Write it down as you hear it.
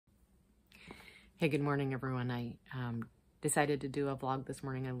Hey, good morning, everyone. I decided to do a vlog this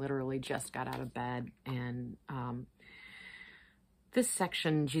morning. I literally just got out of bed, and this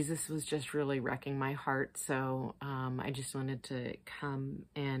section, Jesus was just really wrecking my heart. So I just wanted to come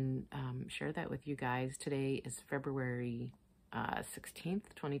and share that with you guys. Today is February 16th,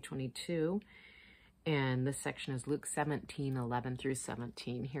 2022, and this section is Luke 17:11 through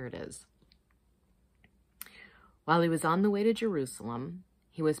 17. Here it is. While he was on the way to Jerusalem,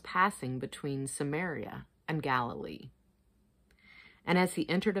 he was passing between Samaria and Galilee. And as he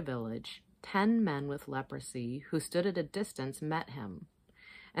entered a village, 10 men with leprosy who stood at a distance met him.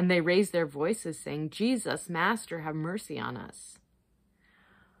 And they raised their voices, saying, "Jesus, Master, have mercy on us."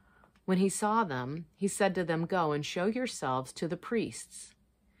 When he saw them, he said to them, "Go and show yourselves to the priests."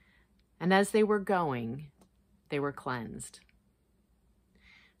 And as they were going, they were cleansed.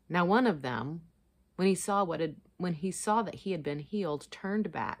 Now one of them, when he saw that he had been healed,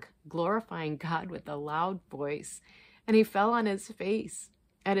 turned back, glorifying God with a loud voice, and he fell on his face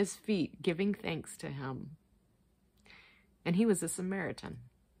at his feet, giving thanks to him. And he was a Samaritan.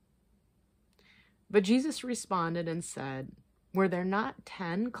 But Jesus responded and said, "Were there not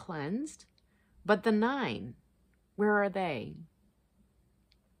 10 cleansed? But the 9, where are they?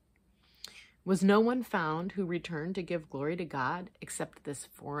 Was no one found who returned to give glory to God except this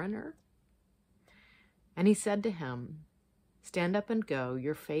foreigner?" And he said to him, "Stand up and go.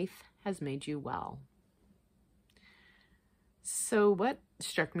 Your faith has made you well." So what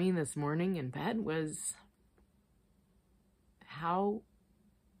struck me this morning in bed was how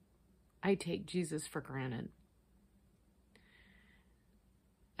I take Jesus for granted.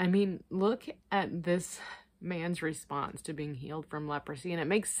 I mean, look at this man's response to being healed from leprosy. And it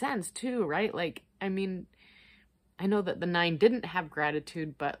makes sense too, right? Like, I mean, I know that the 9 didn't have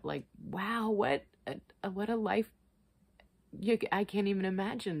gratitude, but like, wow, what a life. I can't even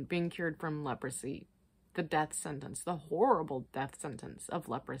imagine being cured from leprosy, the death sentence, the horrible death sentence of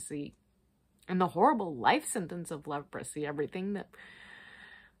leprosy, and the horrible life sentence of leprosy,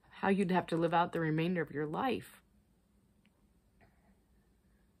 how you'd have to live out the remainder of your life.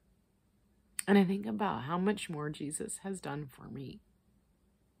 And I think about how much more Jesus has done for me.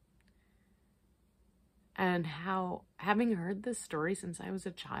 And how, having heard this story since I was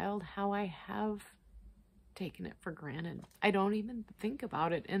a child, how I have taken it for granted. I don't even think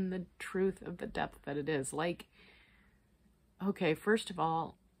about it in the truth of the depth that it is. Like, okay, first of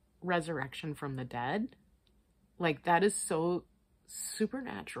all, resurrection from the dead. Like, that is so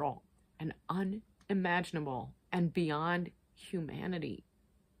supernatural and unimaginable and beyond humanity.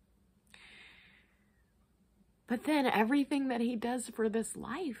 But then everything that he does for this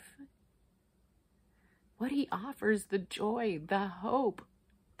life, what he offers, the joy, the hope,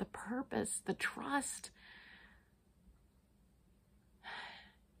 the purpose, the trust.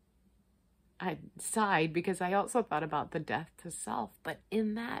 I sighed because I also thought about the death to self, but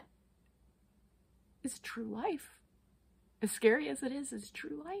in that is true life. As scary as it is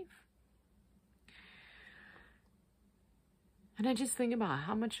true life. And I just think about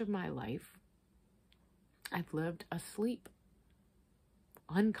how much of my life I've lived asleep,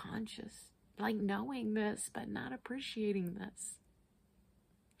 unconscious, like knowing this, but not appreciating this.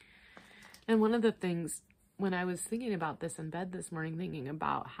 And one of the things, when I was thinking about this in bed this morning, thinking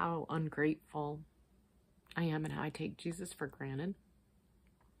about how ungrateful I am and how I take Jesus for granted,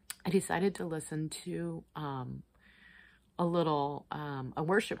 I decided to listen to a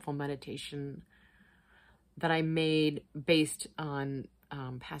worshipful meditation that I made based on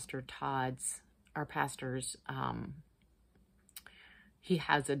Pastor Todd's, our pastor's, he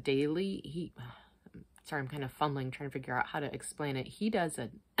has a daily, sorry, I'm kind of fumbling, trying to figure out how to explain it. He does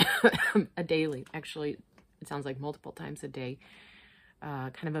a daily, actually, it sounds like multiple times a day,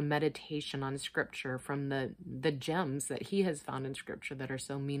 kind of a meditation on scripture from the gems that he has found in scripture that are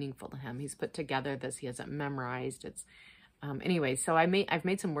so meaningful to him. He's put together this, he hasn't memorized. It's, anyway, so I've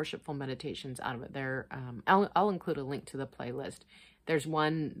made some worshipful meditations out of it there. I'll include a link to the playlist. There's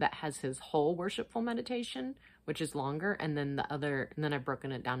one that has his whole worshipful meditation, which is longer, and then then I've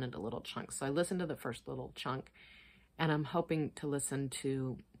broken it down into little chunks. So I listened to the first little chunk, and I'm hoping to listen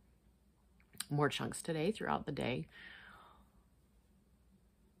to more chunks today throughout the day.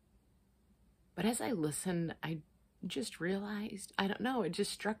 But as I listened, I just realized, I don't know, it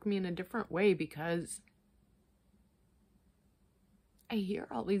just struck me in a different way because I hear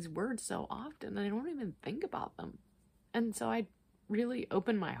all these words so often and I don't even think about them. And so I really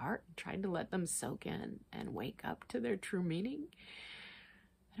opened my heart and tried to let them soak in and wake up to their true meaning.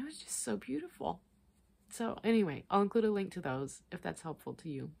 And it was just so beautiful. So anyway, I'll include a link to those if that's helpful to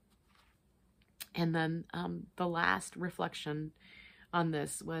you. And then the last reflection on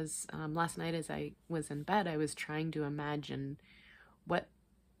this was last night as I was in bed, I was trying to imagine what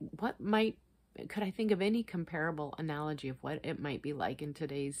could I think of any comparable analogy of what it might be like in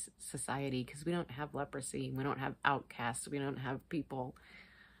today's society, because we don't have leprosy, we don't have outcasts, we don't have people,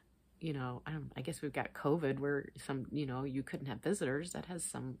 I guess we've got COVID where some, you couldn't have visitors. That has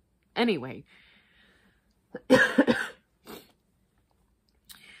some, anyway.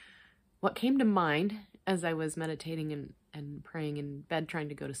 What came to mind as I was meditating and praying in bed, trying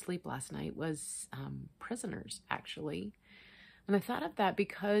to go to sleep last night, was prisoners, actually. And I thought of that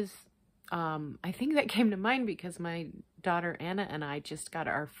because I think that came to mind because my daughter Anna and I just got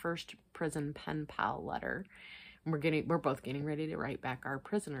our first prison pen pal letter. And we're both getting ready to write back our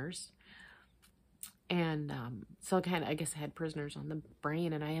prisoners. And so I guess I had prisoners on the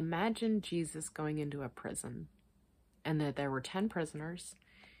brain, and I imagined Jesus going into a prison, and that there were 10 prisoners,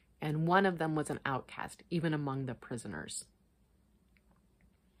 and one of them was an outcast, even among the prisoners.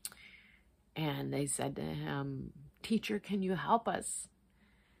 And they said to him, "Teacher, can you help us?"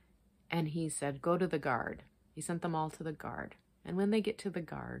 And he said, "Go to the guard." He sent them all to the guard. And when they get to the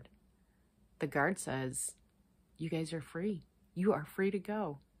guard says, "You guys are free. You are free to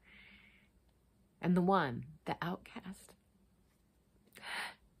go." And the outcast,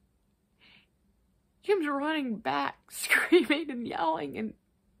 comes running back, screaming and yelling and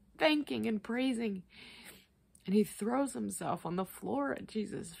thanking and praising. And he throws himself on the floor at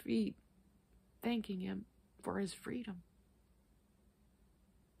Jesus' feet, thanking him for his freedom.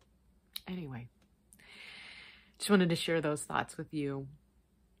 Anyway, just wanted to share those thoughts with you.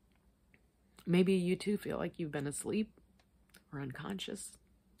 Maybe you too feel like you've been asleep or unconscious,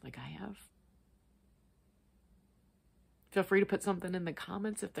 like I have. Feel free to put something in the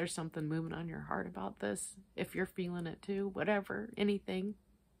comments if there's something moving on your heart about this. If you're feeling it too, whatever, anything.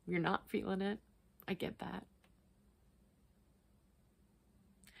 If you're not feeling it, I get that.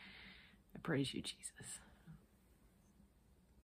 I praise you, Jesus.